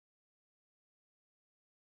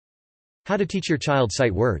How to teach your child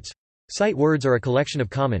sight words. Sight words are a collection of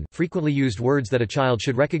common, frequently used words that a child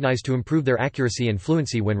should recognize to improve their accuracy and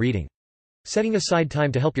fluency when reading. Setting aside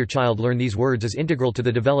time to help your child learn these words is integral to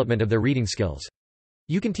the development of their reading skills.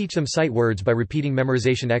 You can teach them sight words by repeating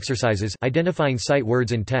memorization exercises, identifying sight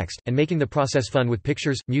words in text, and making the process fun with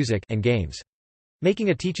pictures, music, and games.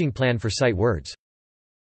 Making a teaching plan for sight words.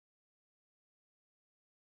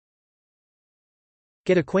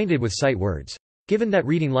 Get acquainted with sight words. Given that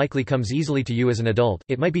reading likely comes easily to you as an adult,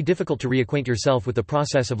 it might be difficult to reacquaint yourself with the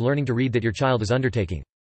process of learning to read that your child is undertaking.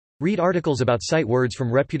 Read articles about sight words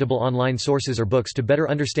from reputable online sources or books to better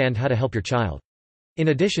understand how to help your child. In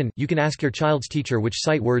addition, you can ask your child's teacher which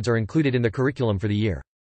sight words are included in the curriculum for the year.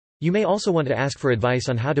 You may also want to ask for advice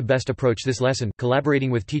on how to best approach this lesson.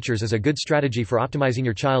 Collaborating with teachers is a good strategy for optimizing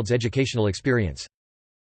your child's educational experience.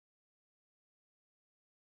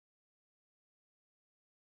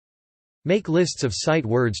 Make lists of sight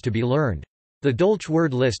words to be learned. The Dolch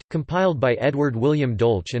Word List, compiled by Edward William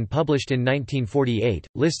Dolch and published in 1948,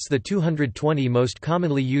 lists the 220 most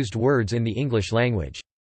commonly used words in the English language.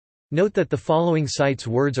 Note that the following sights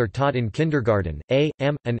words are taught in kindergarten: a,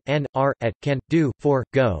 am, an, are, at, can, do, for,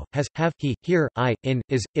 go, has, have, he, here, I, in,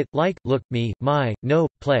 is, it, like, look, me, my, no,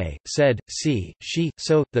 play, said, see, she,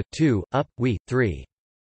 so, the, to, up, we, three.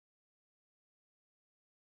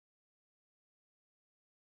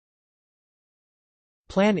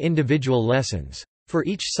 Plan individual lessons. For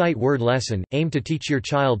each sight word lesson, aim to teach your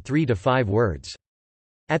child 3 to 5 words.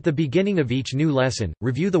 At the beginning of each new lesson,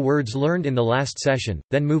 review the words learned in the last session,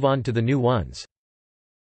 then move on to the new ones.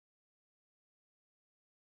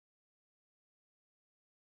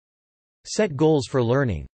 Set goals for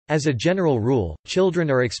learning. As a general rule,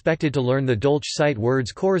 children are expected to learn the Dolch sight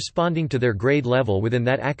words corresponding to their grade level within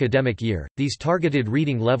that academic year. These targeted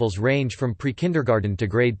reading levels range from pre-kindergarten to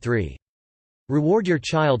grade 3. Reward your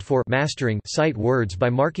child for mastering sight words by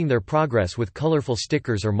marking their progress with colorful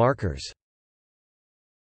stickers or markers.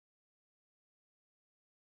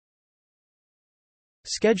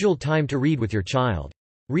 Schedule time to read with your child.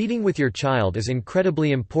 Reading with your child is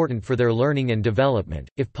incredibly important for their learning and development.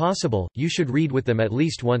 If possible, you should read with them at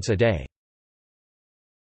least once a day.